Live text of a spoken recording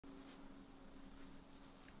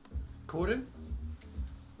Recording?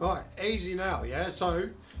 Right, easy now, yeah? So,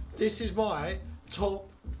 this is my top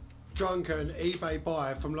drunken eBay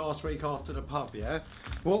buy from last week after the pub, yeah?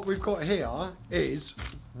 What we've got here is,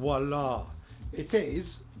 voila. It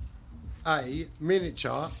is a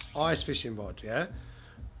miniature ice fishing rod, yeah?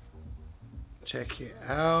 Check it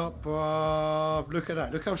out, bruv. Look at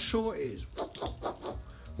that. Look how short it is.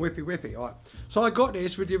 Whippy, whippy. All right. So I got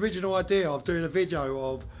this with the original idea of doing a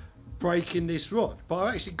video of breaking this rod, but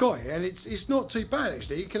I actually got it, and it's not too bad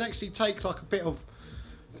actually. It can actually take like a bit of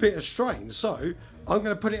strain. So I'm going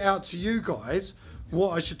to put it out to you guys what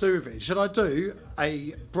I should do with it. Should I do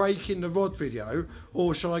a breaking the rod video,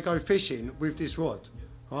 or shall I go fishing with this rod?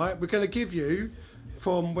 All right. We're going to give you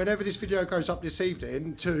from whenever this video goes up this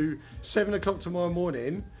evening to 7 o'clock tomorrow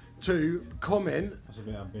morning to comment. That's a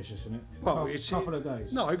bit ambitious, isn't it? Well, it's a couple of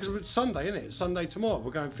days. No, because it's Sunday, isn't it? It's Sunday tomorrow.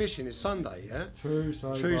 We're going fishing. It's Sunday, yeah. True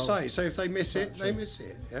say. True say. So if they miss it, they miss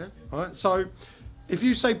it, yeah. All right. So if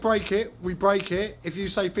you say break it, we break it. If you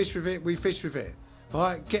say fish with it, we fish with it. All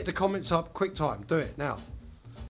right. Get the comments up. Quick time. Do it now.